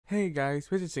Hey guys,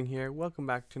 Vivtorsing here. Welcome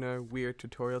back to another weird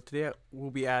tutorial. Today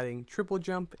we'll be adding triple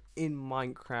jump in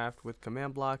Minecraft with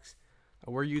command blocks.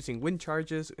 We're using wind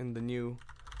charges in the new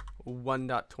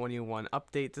 1.21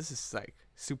 update. This is like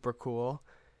super cool.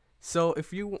 So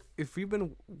if you've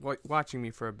been watching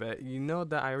me for a bit, you know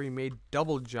that I already made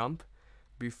double jump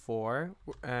before,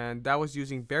 and that was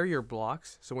using barrier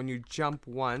blocks. So when you jump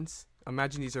once,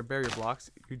 imagine these are barrier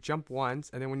blocks. You jump once,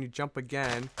 and then when you jump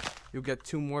again, you'll get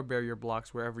 2 more barrier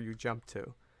blocks wherever you jump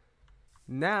to.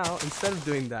 Now, instead of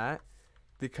doing that,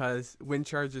 because wind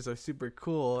charges are super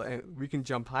cool and we can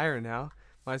jump higher now,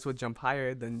 might as well jump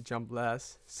higher than jump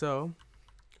less. So,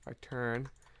 if I turn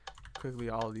quickly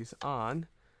all of these on,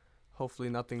 hopefully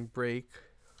nothing break,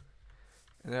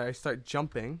 and then I start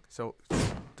jumping. So,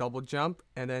 double jump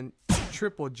and then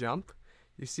triple jump.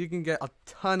 You see you can get a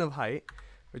ton of height,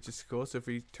 which is cool. So if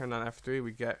we turn on F3,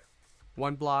 we get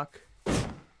 1 block,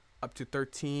 up to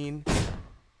 13,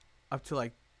 up to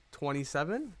like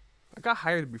 27. I got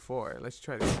higher before. Let's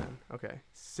try it again. Okay,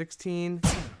 16,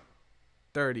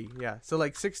 30. Yeah, so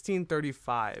like 16,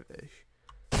 35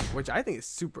 ish, which I think is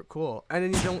super cool. And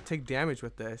then you don't take damage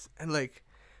with this. And like,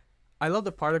 I love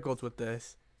the particles with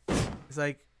this. It's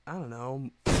like, I don't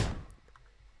know,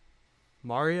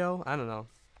 Mario. I don't know.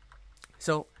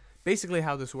 So basically,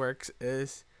 how this works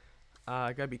is,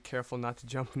 I gotta be careful not to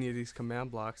jump near these command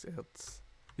blocks.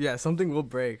 Yeah, something will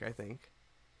break, I think.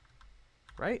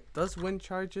 Right? Does wind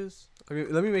charges? I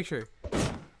mean, let me make sure.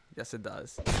 Yes, it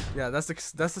does. Yeah, that's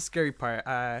the scary part.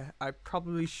 I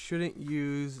probably shouldn't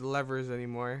use levers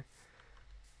anymore.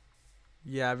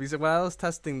 Yeah, because while I was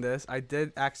testing this, I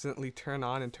did accidentally turn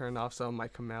on and turn off some of my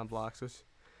command blocks,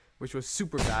 which was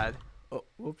super bad. Oh,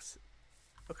 whoops.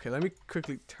 Okay, let me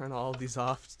quickly turn all of these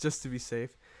off just to be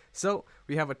safe. So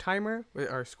we have a timer,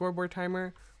 our scoreboard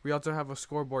timer. We also have a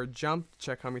scoreboard jump to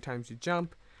check how many times you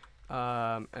jump,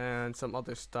 and some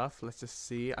other stuff. Let's just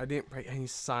see. I didn't write any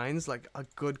signs like a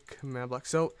good command block.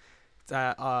 So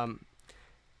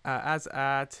as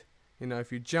at, you know,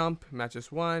 if you jump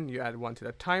matches 1, you add 1 to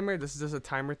the timer. This is just a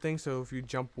timer thing. So if you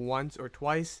jump once or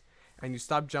twice and you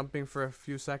stop jumping for a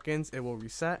few seconds, it will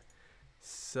reset.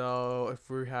 So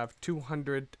if we have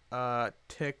 200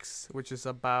 ticks, which is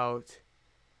about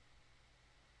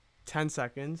 10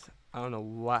 seconds. I don't know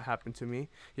what happened to me.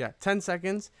 Yeah, 10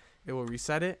 seconds. It will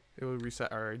reset it. It will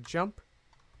reset our jump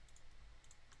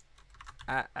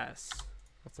at S.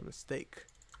 That's a mistake.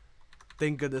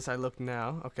 Thank goodness I looked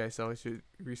now. Okay, so it should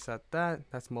reset that.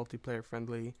 That's multiplayer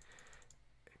friendly.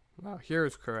 Wow, here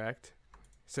is correct.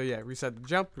 So yeah, reset the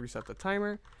jump, reset the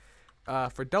timer.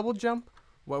 For double jump,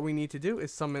 what we need to do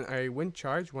is summon a wind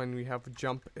charge when we have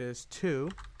jump is 2.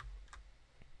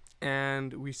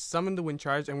 And we summon the wind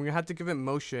charge, and we have to give it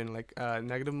motion, like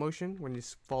negative motion when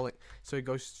it's falling, so it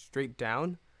goes straight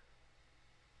down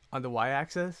on the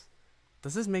y-axis.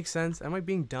 Does this make sense? Am I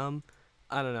being dumb?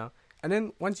 I don't know. And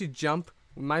then once you jump,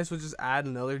 we might as well just add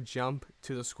another jump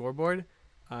to the scoreboard.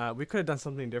 We could have done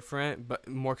something different, but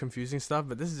more confusing stuff,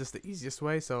 but this is just the easiest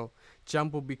way. So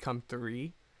jump will become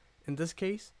 3 in this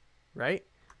case, right?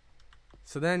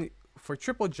 So then for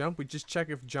triple jump, we just check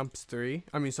if jump's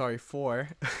 4.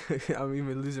 I'm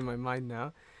even losing my mind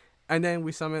now. And then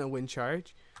we summon a wind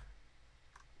charge.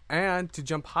 And to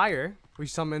jump higher, we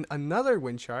summon another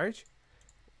wind charge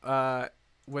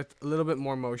with a little bit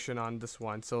more motion on this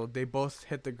one. So they both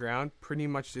hit the ground pretty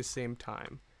much the same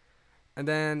time. And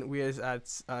then we just add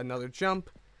another jump.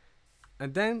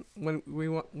 And then when we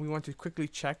want to quickly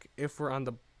check if we're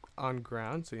on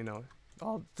ground. So, you know,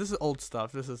 this is old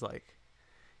stuff. This is like,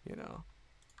 you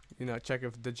know, check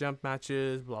if the jump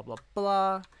matches, blah, blah,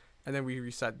 blah. And then we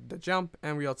reset the jump,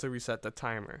 and we also reset the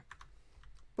timer.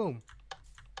 Boom.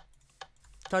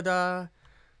 Ta-da.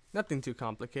 Nothing too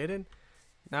complicated.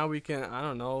 Now we can, I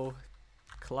don't know,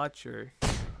 clutch or...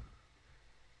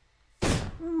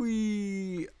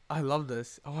 Whee! I love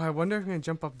this. Oh, I wonder if I'm going to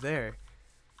jump up there.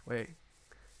 Wait.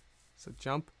 So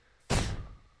jump.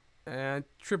 And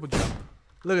triple jump.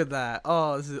 Look at that.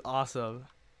 Oh, this is awesome.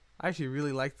 I actually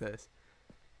really like this.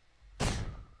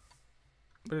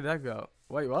 Where did that go?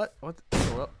 Wait, what? What?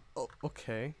 Oh,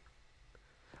 okay.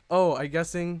 Oh, I'm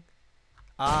guessing.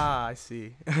 Ah, I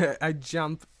see. I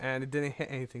jump and it didn't hit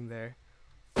anything there.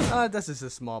 That's just a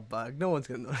small bug. No one's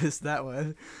gonna notice that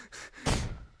one.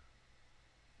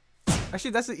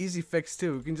 Actually, that's an easy fix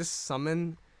too. We can just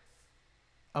summon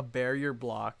a barrier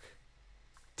block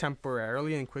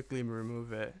temporarily and quickly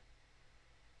remove it.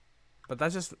 But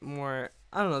that's just more,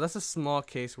 I don't know, that's a small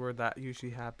case where that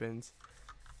usually happens.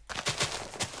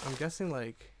 I'm guessing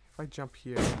like if I jump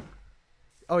here.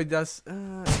 Oh, it does.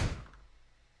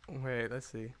 Wait, let's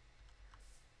see.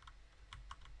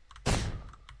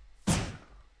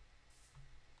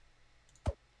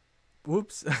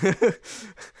 Whoops.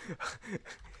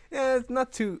 Yeah, it's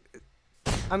not too.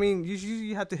 I mean, usually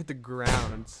you have to hit the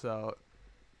ground, so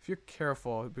if you're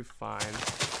careful, it'll be fine.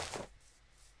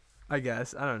 I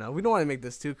guess. I don't know. We don't want to make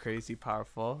this too crazy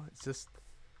powerful. It's just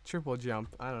triple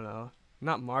jump. I don't know.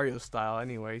 Not Mario style,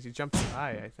 anyways. You jump too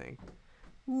high, I think.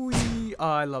 Whee! Oh,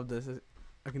 I love this.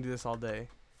 I can do this all day.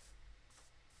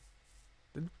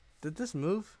 Did this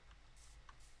move?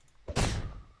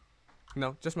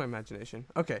 No, just my imagination.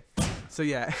 Okay. So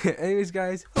yeah, anyways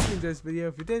guys, hope you enjoyed this video.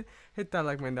 If you did, hit that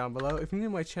like button down below. If you're new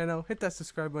to my channel, hit that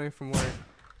subscribe button for more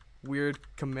weird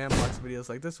command blocks videos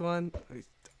like this one.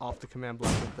 Off the command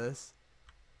block with this.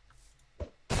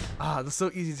 That's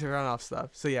so easy to run off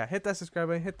stuff. So yeah, hit that subscribe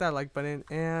button, hit that like button,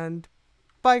 and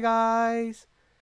bye guys!